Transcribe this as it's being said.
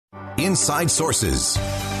Inside Sources.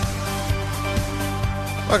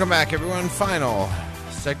 Welcome back, everyone. Final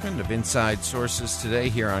segment of Inside Sources today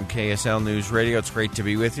here on KSL News Radio. It's great to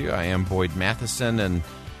be with you. I am Boyd Matheson, and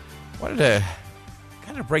wanted to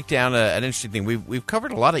kind of break down an interesting thing. We've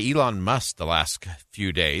covered a lot of Elon Musk the last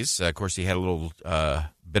few days. Of course, he had a little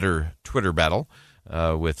bitter Twitter battle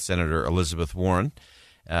with Senator Elizabeth Warren,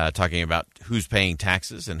 talking about who's paying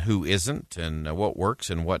taxes and who isn't, and what works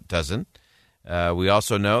and what doesn't. We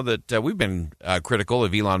also know that we've been critical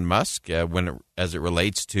of Elon Musk as it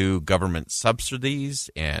relates to government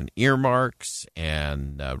subsidies and earmarks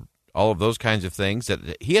and all of those kinds of things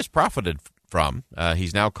that he has profited from.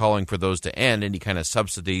 He's now calling for those to end, any kind of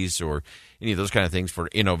subsidies or any of those kind of things for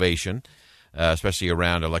innovation, especially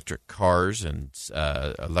around electric cars and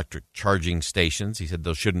electric charging stations. He said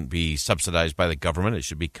those shouldn't be subsidized by the government. It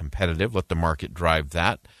should be competitive. Let the market drive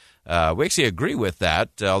that. We actually agree with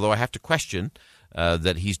that, although I have to question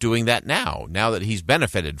that he's doing that now that he's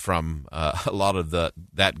benefited from a lot of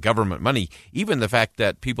that government money, even the fact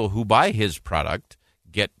that people who buy his product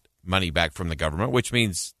get money back from the government, which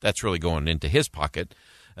means that's really going into his pocket.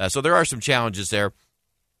 So there are some challenges there.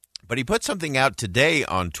 But he put something out today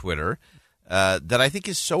on Twitter that I think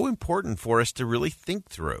is so important for us to really think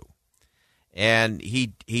through. And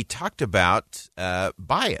he talked about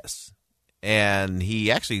bias. And he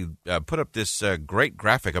actually put up this great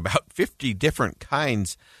graphic about 50 different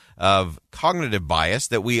kinds of cognitive bias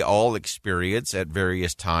that we all experience at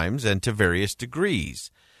various times and to various degrees.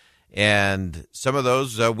 And some of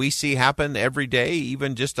those we see happen every day,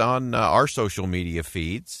 even just on our social media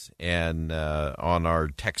feeds and on our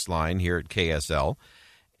text line here at KSL.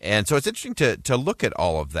 And so it's interesting to look at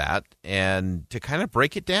all of that and to kind of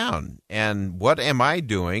break it down. And what am I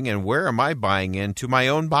doing and where am I buying into my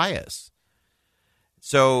own bias?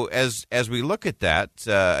 So as we look at that,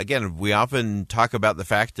 again, we often talk about the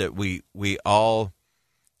fact that we all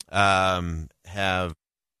have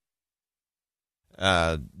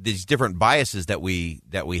these different biases that we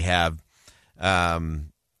have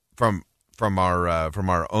from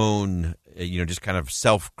our own just kind of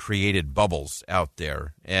self-created bubbles out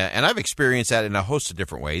there, and I've experienced that in a host of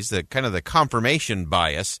different ways. The kind of the confirmation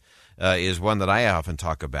bias is one that I often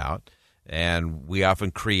talk about. And we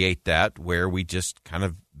often create that where we just kind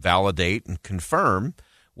of validate and confirm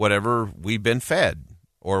whatever we've been fed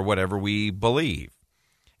or whatever we believe.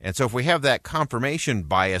 And so if we have that confirmation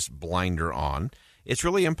bias blinder on, it's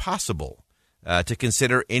really impossible to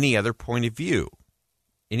consider any other point of view,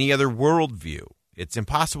 any other worldview. It's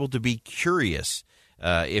impossible to be curious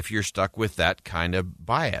if you're stuck with that kind of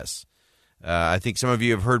bias. I think some of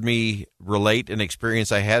you have heard me relate an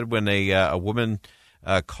experience I had when a woman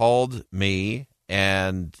called me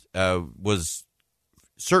and was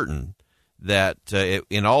certain that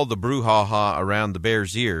in all the brouhaha around the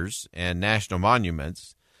Bears Ears and national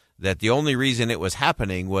monuments, that the only reason it was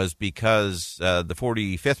happening was because the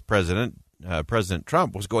 45th president, President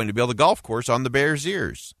Trump, was going to build a golf course on the Bears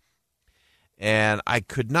Ears. And I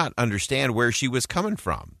could not understand where she was coming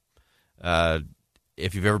from.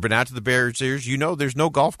 If you've ever been out to the Bears Ears, you know there's no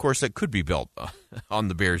golf course that could be built on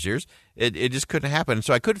the Bears Ears. It just couldn't happen.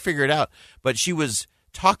 So I couldn't figure it out. But she was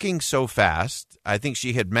talking so fast. I think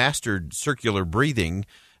she had mastered circular breathing,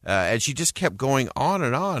 and she just kept going on.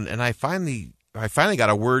 And I finally got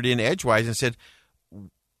a word in edgewise and said,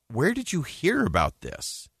 "Where did you hear about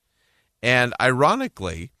this?" And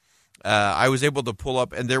ironically, I was able to pull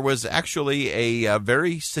up, and there was actually a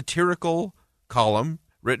very satirical column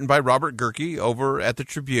written by Robert Gehrke over at the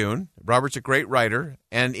Tribune. Robert's a great writer,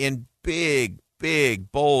 and in big,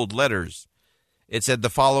 bold letters, it said the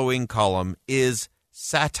following column is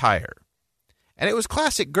satire. And it was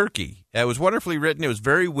classic Gehrke. It was wonderfully written. It was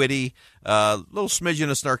very witty, little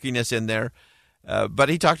smidgen of snarkiness in there. But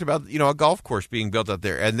he talked about, a golf course being built out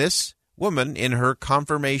there. And this woman, in her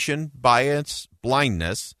confirmation bias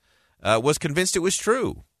blindness, was convinced it was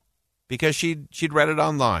true because she'd read it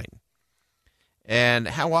online. And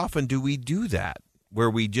how often do we do that, where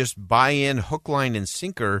we just buy in hook, line, and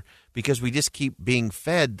sinker because we just keep being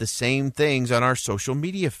fed the same things on our social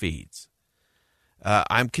media feeds?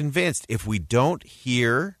 I'm convinced if we don't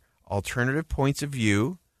hear alternative points of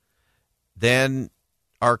view, then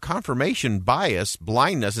our confirmation bias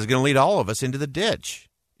blindness is going to lead all of us into the ditch.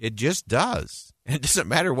 It just does. And it doesn't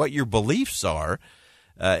matter what your beliefs are.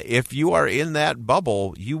 If you are in that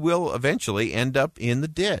bubble, you will eventually end up in the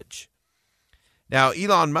ditch. Now,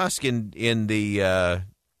 Elon Musk, in the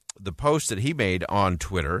post that he made on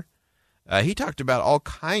Twitter, he talked about all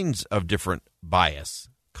kinds of different bias,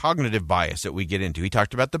 cognitive bias that we get into. He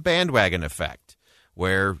talked about the bandwagon effect,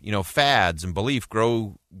 where, fads and belief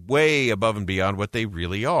grow way above and beyond what they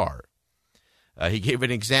really are. He gave an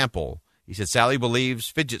example. He said, Sally believes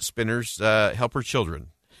fidget spinners help her children.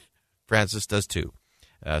 Francis does too.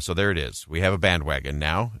 So there it is. We have a bandwagon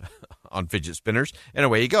now on fidget spinners, and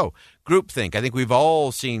away you go. Groupthink. I think we've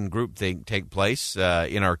all seen groupthink take place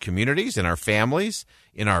in our communities, in our families,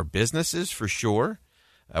 in our businesses for sure.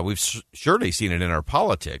 We've surely seen it in our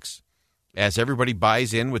politics as everybody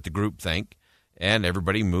buys in with the groupthink and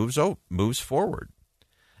everybody moves forward.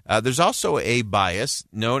 There's also a bias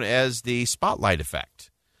known as the spotlight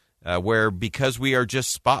effect, where because we are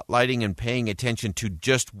just spotlighting and paying attention to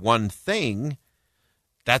just one thing,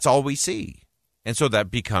 that's all we see. And so that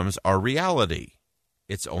becomes our reality.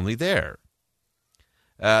 It's only there.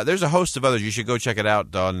 There's a host of others. You should go check it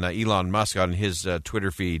out on Elon Musk on his Twitter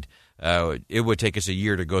feed. It would take us a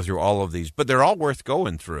year to go through all of these, but they're all worth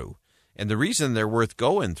going through. And the reason they're worth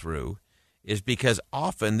going through is because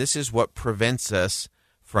often this is what prevents us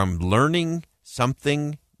from learning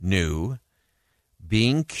something new,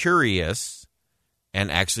 being curious, and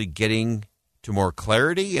actually getting to more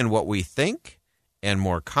clarity in what we think and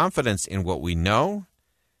more confidence in what we know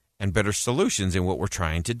and better solutions in what we're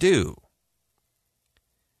trying to do.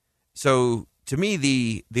 So to me,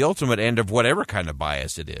 the ultimate end of whatever kind of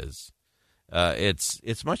bias it is,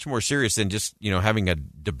 it's much more serious than just, having a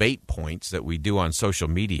debate points that we do on social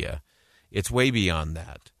media. It's way beyond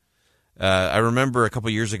that. I remember a couple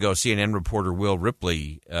years ago, CNN reporter Will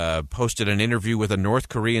Ripley posted an interview with a North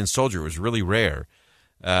Korean soldier. It was really rare.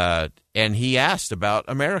 And he asked about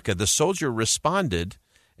America. The soldier responded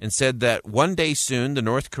and said that one day soon the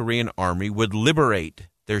North Korean army would liberate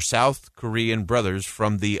their South Korean brothers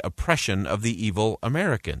from the oppression of the evil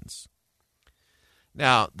Americans.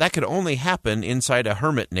 Now, that could only happen inside a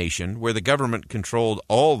hermit nation where the government controlled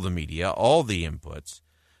all the media, all the inputs.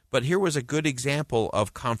 But here was a good example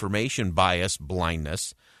of confirmation bias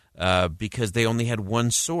blindness because they only had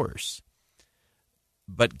one source.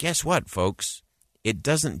 But guess what, folks? It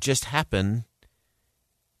doesn't just happen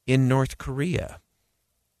in North Korea.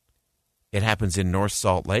 It happens in North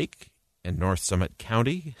Salt Lake and North Summit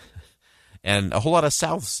County and a whole lot of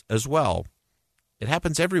Souths as well. It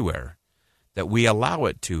happens everywhere that we allow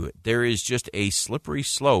it to. There is just a slippery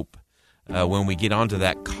slope when we get onto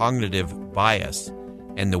that cognitive bias.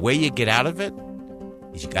 And the way you get out of it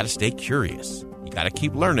is you got to stay curious. You got to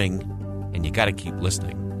keep learning, and you got to keep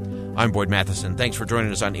listening. I'm Boyd Matheson. Thanks for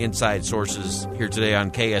joining us on Inside Sources here today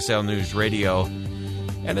on KSL News Radio.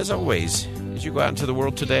 And as always, as you go out into the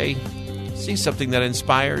world today, see something that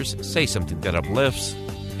inspires, say something that uplifts,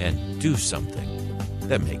 and do something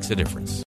that makes a difference.